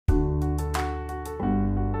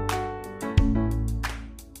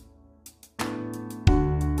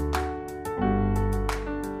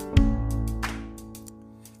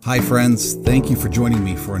Hi, friends. Thank you for joining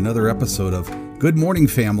me for another episode of Good Morning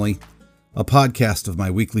Family, a podcast of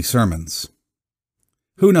my weekly sermons.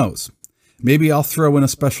 Who knows? Maybe I'll throw in a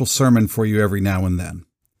special sermon for you every now and then.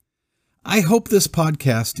 I hope this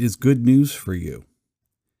podcast is good news for you.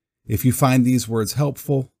 If you find these words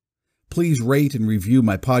helpful, please rate and review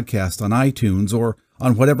my podcast on iTunes or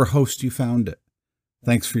on whatever host you found it.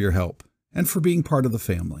 Thanks for your help and for being part of the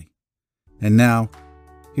family. And now,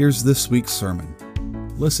 here's this week's sermon.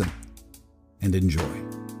 Listen and enjoy.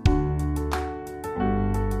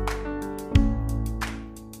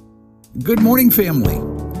 Good morning, family.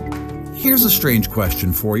 Here's a strange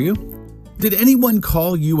question for you. Did anyone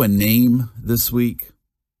call you a name this week?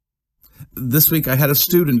 This week I had a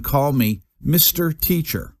student call me Mr.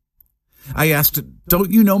 Teacher. I asked,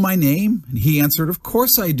 "Don't you know my name?" And he answered, "Of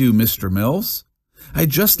course I do, Mr. Mills. I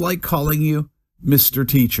just like calling you Mr.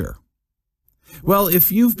 Teacher." Well,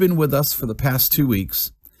 if you've been with us for the past 2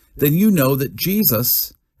 weeks, then you know that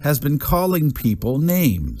Jesus has been calling people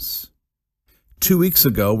names. 2 weeks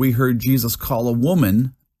ago, we heard Jesus call a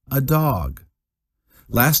woman a dog.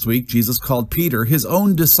 Last week, Jesus called Peter, his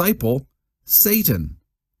own disciple, Satan.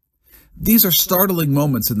 These are startling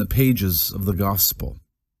moments in the pages of the gospel.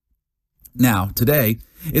 Now, today,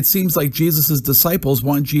 it seems like Jesus' disciples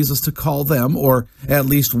want Jesus to call them, or at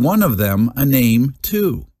least one of them, a name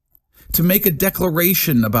too, to make a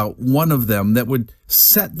declaration about one of them that would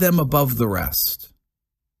set them above the rest.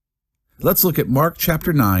 Let's look at Mark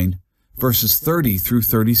chapter 9, verses 30 through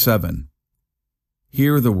 37.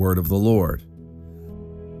 Hear the word of the Lord.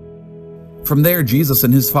 From there, Jesus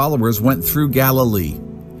and his followers went through Galilee,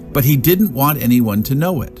 but he didn't want anyone to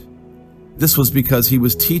know it. This was because he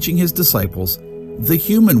was teaching his disciples, "The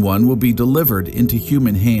human one will be delivered into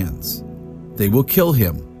human hands. They will kill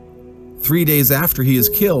him. 3 days after he is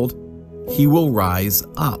killed, he will rise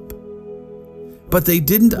up." But they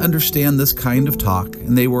didn't understand this kind of talk,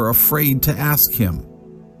 and they were afraid to ask him.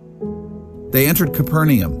 They entered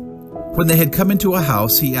Capernaum. When they had come into a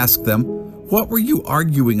house, he asked them, "What were you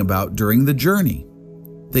arguing about during the journey?"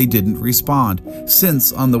 They didn't respond,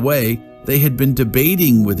 since on the way they had been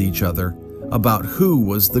debating with each other about who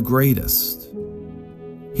was the greatest.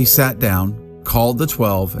 He sat down, called the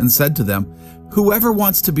 12, and said to them, "Whoever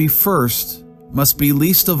wants to be first must be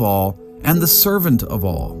least of all and the servant of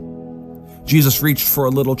all." Jesus reached for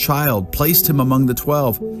a little child, placed him among the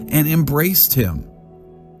 12, and embraced him.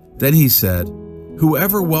 Then he said,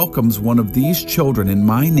 "Whoever welcomes one of these children in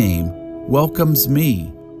my name welcomes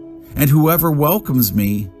me, and whoever welcomes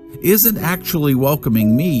me isn't actually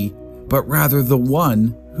welcoming me, but rather the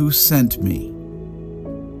one who sent me."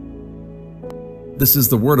 This is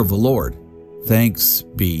the word of the Lord. Thanks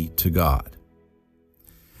be to God.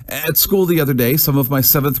 At school the other day, some of my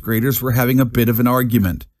 7th graders were having a bit of an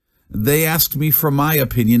argument. They asked me for my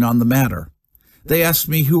opinion on the matter. They asked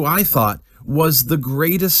me who I thought was the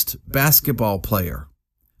greatest basketball player,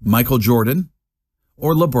 Michael Jordan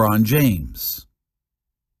or LeBron James.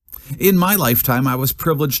 In my lifetime, I was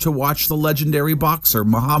privileged to watch the legendary boxer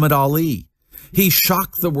Muhammad Ali. He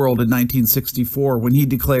shocked the world in 1964 when he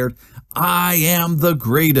declared, "I am the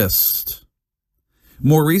greatest."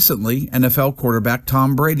 More recently, NFL quarterback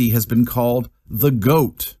Tom Brady has been called the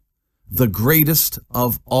GOAT, the greatest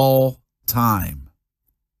of all time.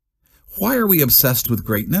 Why are we obsessed with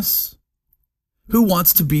greatness? Who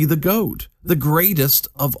wants to be the GOAT, the greatest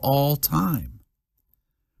of all time?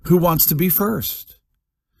 Who wants to be first?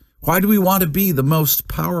 Why do we want to be the most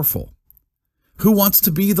powerful? Who wants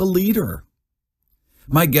to be the leader?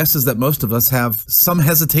 My guess is that most of us have some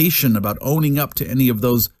hesitation about owning up to any of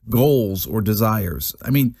those goals or desires. I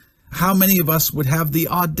mean, how many of us would have the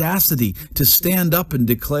audacity to stand up and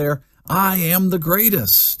declare, "I am the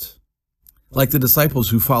greatest"? Like the disciples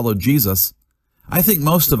who followed Jesus, I think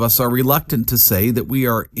most of us are reluctant to say that we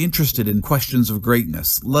are interested in questions of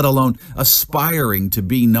greatness, let alone aspiring to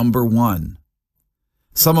be number one.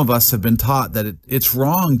 Some of us have been taught that it's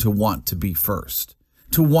wrong to want to be first,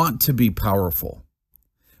 to want to be powerful.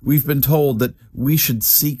 We've been told that we should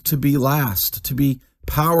seek to be last, to be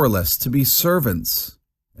powerless, to be servants,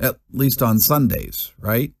 at least on Sundays,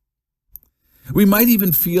 right? We might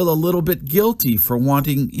even feel a little bit guilty for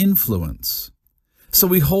wanting influence. So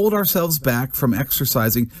we hold ourselves back from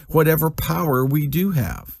exercising whatever power we do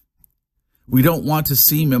have. We don't want to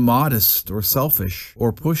seem immodest or selfish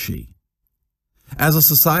or pushy. As a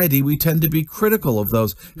society, we tend to be critical of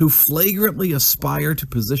those who flagrantly aspire to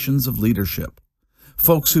positions of leadership.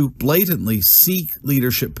 Folks who blatantly seek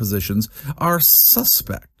leadership positions are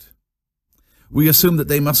suspect. We assume that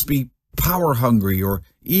they must be power-hungry or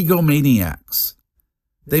egomaniacs.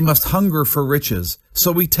 They must hunger for riches,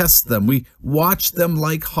 so we test them. We watch them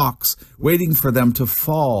like hawks, waiting for them to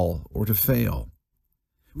fall or to fail.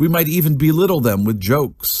 We might even belittle them with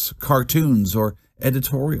jokes, cartoons, or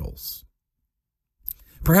editorials.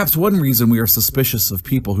 Perhaps one reason we are suspicious of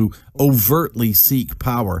people who overtly seek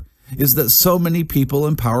power is that so many people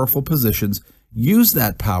in powerful positions use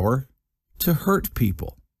that power to hurt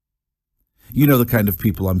people. You know the kind of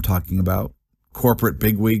people I'm talking about: corporate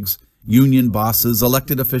bigwigs, union bosses,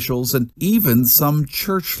 elected officials, and even some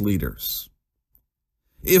church leaders.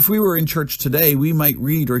 If we were in church today, we might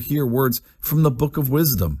read or hear words from the Book of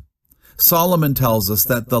Wisdom. Solomon tells us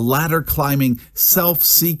that the ladder-climbing,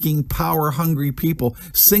 self-seeking, power-hungry people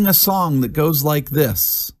sing a song that goes like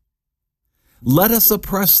this: "Let us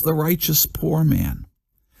oppress the righteous poor man.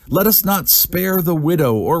 Let us not spare the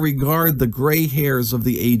widow or regard the gray hairs of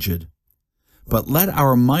the aged. But let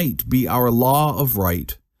our might be our law of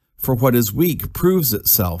right, for what is weak proves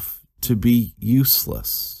itself to be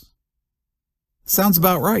useless." Sounds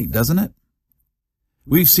about right, doesn't it?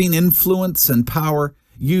 We've seen influence and power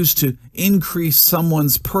used to increase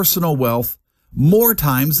someone's personal wealth more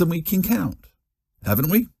times than we can count,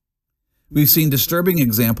 haven't we? We've seen disturbing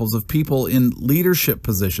examples of people in leadership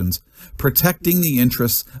positions protecting the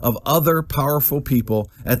interests of other powerful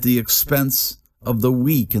people at the expense of the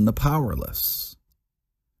weak and the powerless.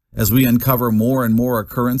 As we uncover more and more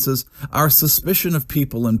occurrences, our suspicion of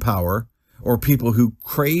people in power, or people who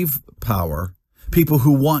crave power, people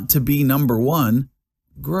who want to be number one,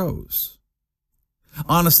 grows.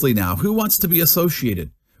 Honestly now, who wants to be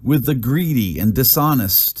associated with the greedy and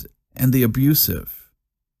dishonest and the abusive?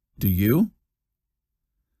 Do you?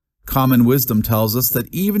 Common wisdom tells us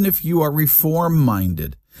that even if you are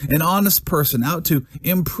reform-minded, an honest person out to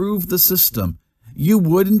improve the system, you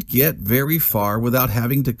wouldn't get very far without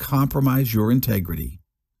having to compromise your integrity.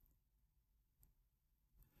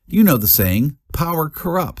 You know the saying, power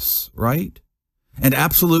corrupts, right? And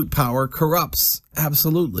absolute power corrupts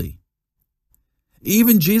absolutely.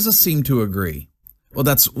 Even Jesus seemed to agree. Well,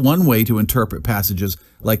 that's one way to interpret passages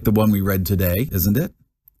like the one we read today, isn't it?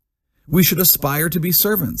 We should aspire to be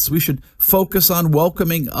servants. We should focus on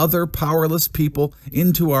welcoming other powerless people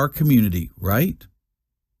into our community, right?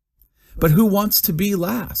 But who wants to be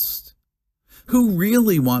last? Who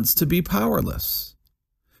really wants to be powerless?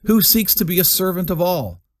 Who seeks to be a servant of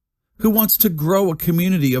all? Who wants to grow a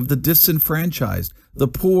community of the disenfranchised, the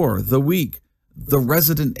poor, the weak, the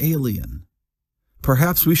resident alien?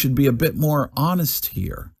 Perhaps we should be a bit more honest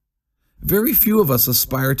here. Very few of us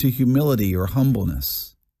aspire to humility or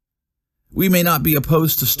humbleness. We may not be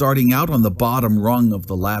opposed to starting out on the bottom rung of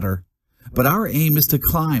the ladder, but our aim is to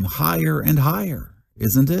climb higher and higher,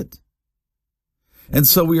 isn't it? And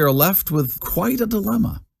so we are left with quite a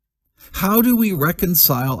dilemma. How do we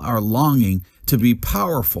reconcile our longing to be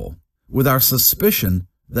powerful with our suspicion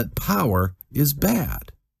that power is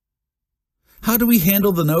bad? How do we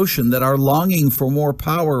handle the notion that our longing for more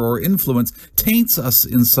power or influence taints us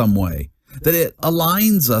in some way, that it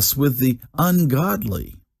aligns us with the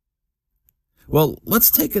ungodly? Well,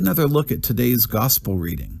 let's take another look at today's gospel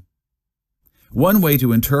reading. One way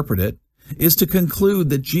to interpret it is to conclude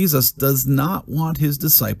that Jesus does not want his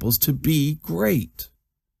disciples to be great.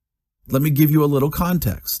 Let me give you a little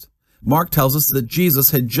context. Mark tells us that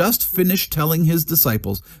Jesus had just finished telling his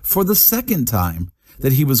disciples for the second time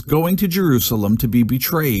that he was going to Jerusalem to be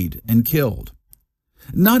betrayed and killed.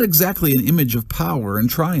 Not exactly an image of power and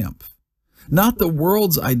triumph. Not the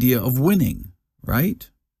world's idea of winning, right?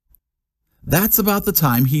 That's about the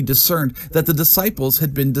time he discerned that the disciples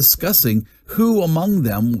had been discussing who among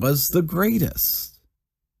them was the greatest.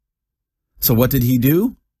 So what did he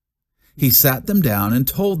do? He sat them down and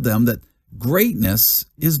told them that greatness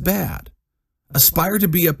is bad. Aspire to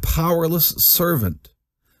be a powerless servant.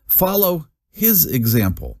 Follow his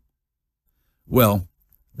example. Well,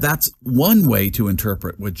 that's one way to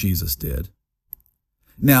interpret what Jesus did.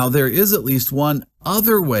 Now, there is at least one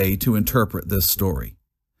other way to interpret this story.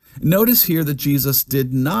 Notice here that Jesus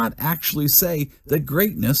did not actually say that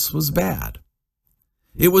greatness was bad.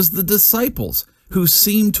 It was the disciples who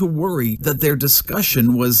seemed to worry that their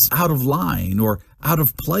discussion was out of line or out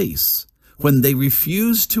of place when they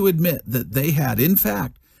refused to admit that they had, in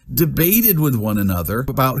fact, debated with one another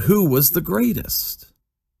about who was the greatest.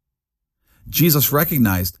 Jesus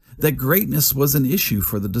recognized that greatness was an issue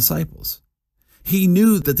for the disciples. He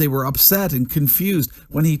knew that they were upset and confused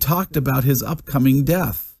when he talked about his upcoming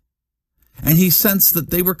death, and he sensed that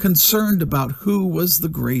they were concerned about who was the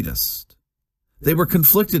greatest. They were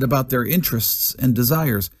conflicted about their interests and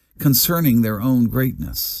desires concerning their own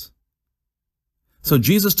greatness. So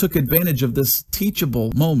Jesus took advantage of this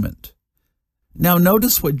teachable moment. Now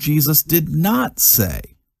notice what Jesus did not say.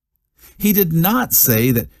 He did not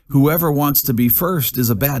say that whoever wants to be first is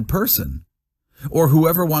a bad person, or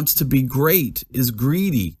whoever wants to be great is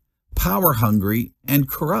greedy, power-hungry, and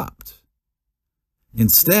corrupt.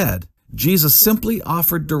 Instead, Jesus simply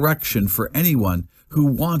offered direction for anyone who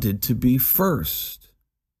wanted to be first.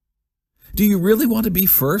 Do you really want to be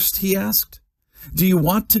first? He asked. Do you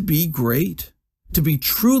want to be great? To be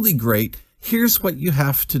truly great, here's what you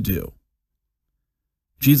have to do.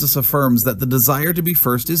 Jesus affirms that the desire to be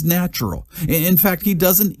first is natural. In fact, he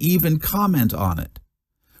doesn't even comment on it.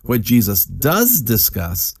 What Jesus does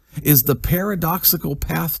discuss is the paradoxical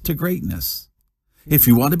path to greatness. If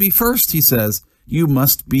you want to be first, he says, you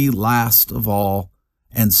must be last of all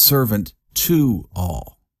and servant to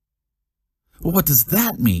all. Well, what does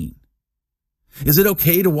that mean? Is it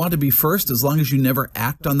okay to want to be first as long as you never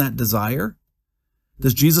act on that desire?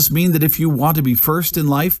 Does Jesus mean that if you want to be first in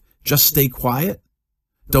life, just stay quiet?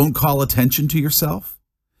 Don't call attention to yourself?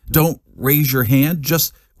 Don't raise your hand,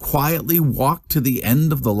 just quietly walk to the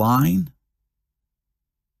end of the line?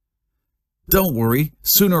 Don't worry,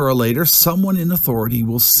 sooner or later, someone in authority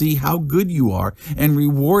will see how good you are and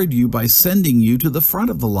reward you by sending you to the front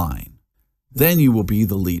of the line. Then you will be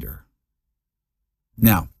the leader.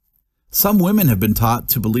 Now, some women have been taught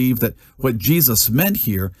to believe that what Jesus meant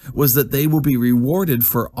here was that they will be rewarded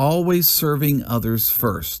for always serving others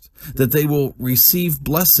first, that they will receive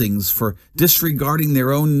blessings for disregarding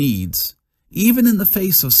their own needs, even in the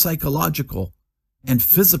face of psychological and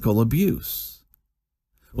physical abuse.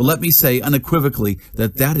 Well, let me say unequivocally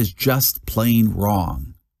that that is just plain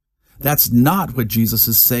wrong. That's not what Jesus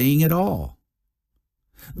is saying at all.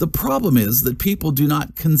 The problem is that people do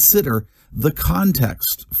not consider the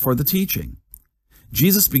context for the teaching.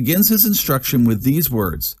 Jesus begins his instruction with these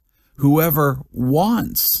words, whoever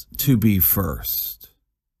wants to be first.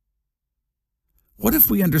 What if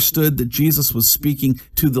we understood that Jesus was speaking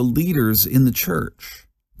to the leaders in the church,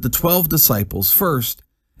 the 12 disciples first,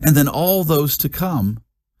 and then all those to come,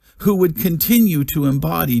 who would continue to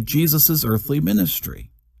embody Jesus' earthly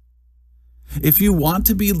ministry? If you want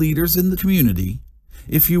to be leaders in the community,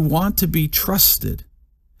 if you want to be trusted,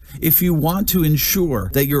 if you want to ensure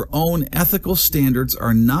that your own ethical standards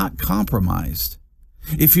are not compromised,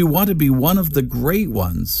 if you want to be one of the great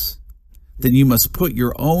ones, then you must put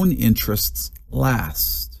your own interests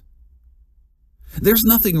last. There's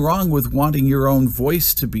nothing wrong with wanting your own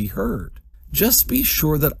voice to be heard. Just be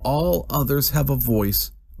sure that all others have a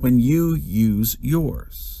voice when you use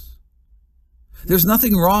yours. There's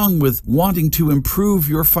nothing wrong with wanting to improve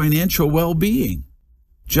your financial well-being.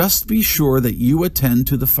 Just be sure that you attend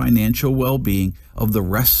to the financial well-being of the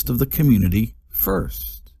rest of the community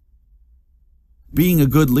first. Being a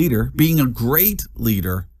good leader, being a great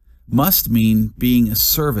leader, must mean being a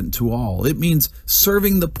servant to all. It means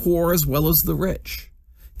serving the poor as well as the rich,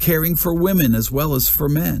 caring for women as well as for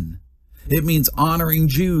men. It means honoring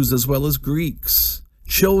Jews as well as Greeks,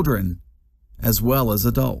 children as well as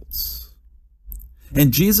adults.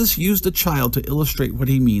 And Jesus used a child to illustrate what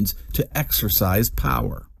he means to exercise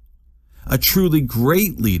power. A truly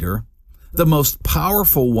great leader, the most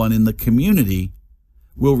powerful one in the community,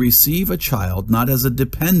 will receive a child not as a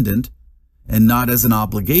dependent and not as an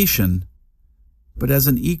obligation, but as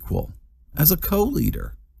an equal, as a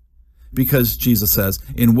co-leader. Because Jesus says,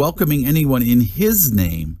 in welcoming anyone in his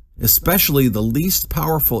name, especially the least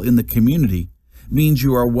powerful in the community, means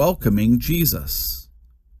you are welcoming Jesus.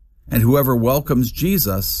 And whoever welcomes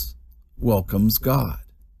Jesus welcomes God.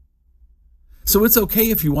 So it's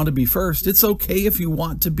okay if you want to be first. It's okay if you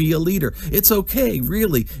want to be a leader. It's okay,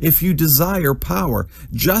 really, if you desire power,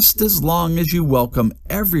 just as long as you welcome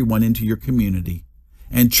everyone into your community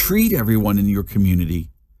and treat everyone in your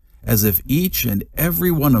community as if each and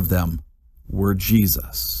every one of them were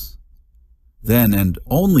Jesus. Then and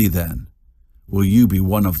only then will you be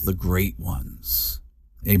one of the great ones.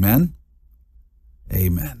 Amen?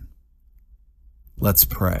 Amen. Let's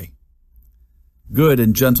pray. Good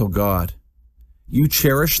and gentle God, you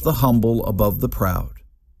cherish the humble above the proud.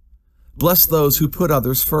 Bless those who put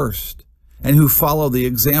others first and who follow the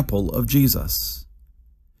example of Jesus.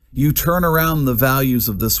 You turn around the values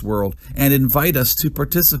of this world and invite us to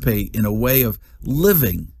participate in a way of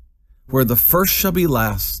living where the first shall be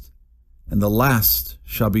last and the last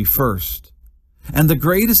shall be first, and the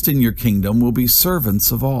greatest in your kingdom will be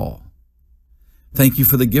servants of all. Thank you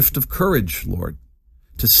for the gift of courage, Lord,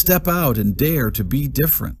 to step out and dare to be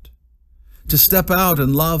different, to step out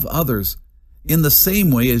and love others in the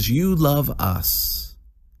same way as you love us.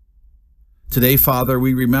 Today, Father,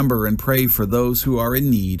 we remember and pray for those who are in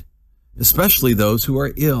need, especially those who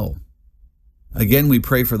are ill. Again, we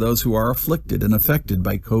pray for those who are afflicted and affected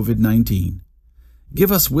by COVID-19.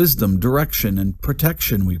 Give us wisdom, direction, and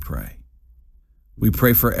protection, we pray. We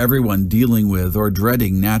pray for everyone dealing with or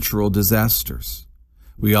dreading natural disasters.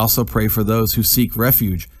 We also pray for those who seek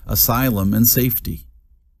refuge, asylum, and safety.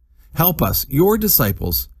 Help us, your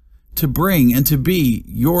disciples, to bring and to be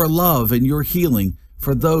your love and your healing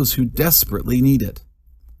for those who desperately need it.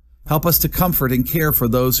 Help us to comfort and care for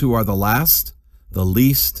those who are the last, the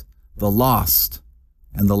least, the lost,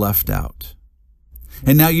 and the left out.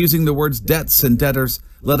 And now, using the words debts and debtors,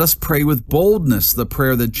 let us pray with boldness the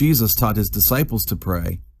prayer that Jesus taught his disciples to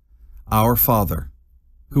pray. Our Father,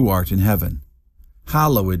 who art in heaven,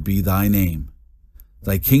 hallowed be thy name.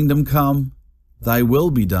 Thy kingdom come, thy will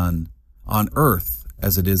be done, on earth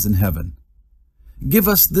as it is in heaven. Give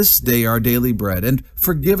us this day our daily bread, and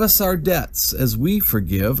forgive us our debts as we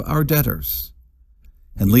forgive our debtors.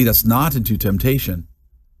 And lead us not into temptation,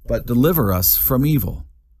 but deliver us from evil.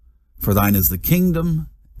 For thine is the kingdom,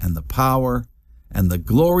 and the power, and the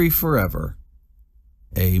glory forever.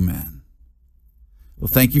 Amen. Well,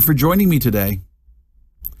 thank you for joining me today.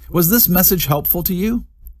 Was this message helpful to you?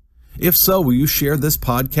 If so, will you share this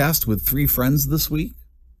podcast with 3 friends this week?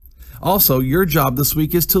 Also, your job this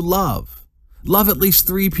week is to love. Love at least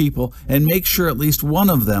 3 people and make sure at least one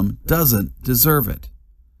of them doesn't deserve it.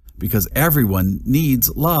 Because everyone needs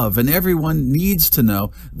love, and everyone needs to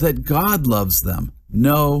know that God loves them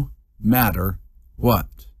no matter what.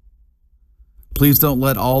 Please don't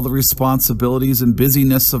let all the responsibilities and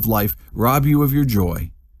busyness of life rob you of your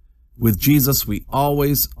joy. With Jesus, we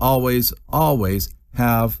always, always, always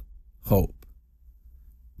have hope.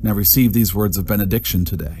 Now receive these words of benediction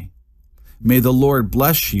today. May the Lord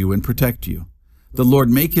bless you and protect you. The Lord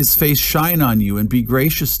make his face shine on you and be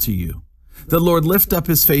gracious to you. The Lord lift up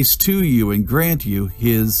his face to you and grant you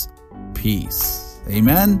his peace.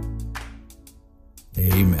 Amen.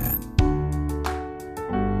 Amen.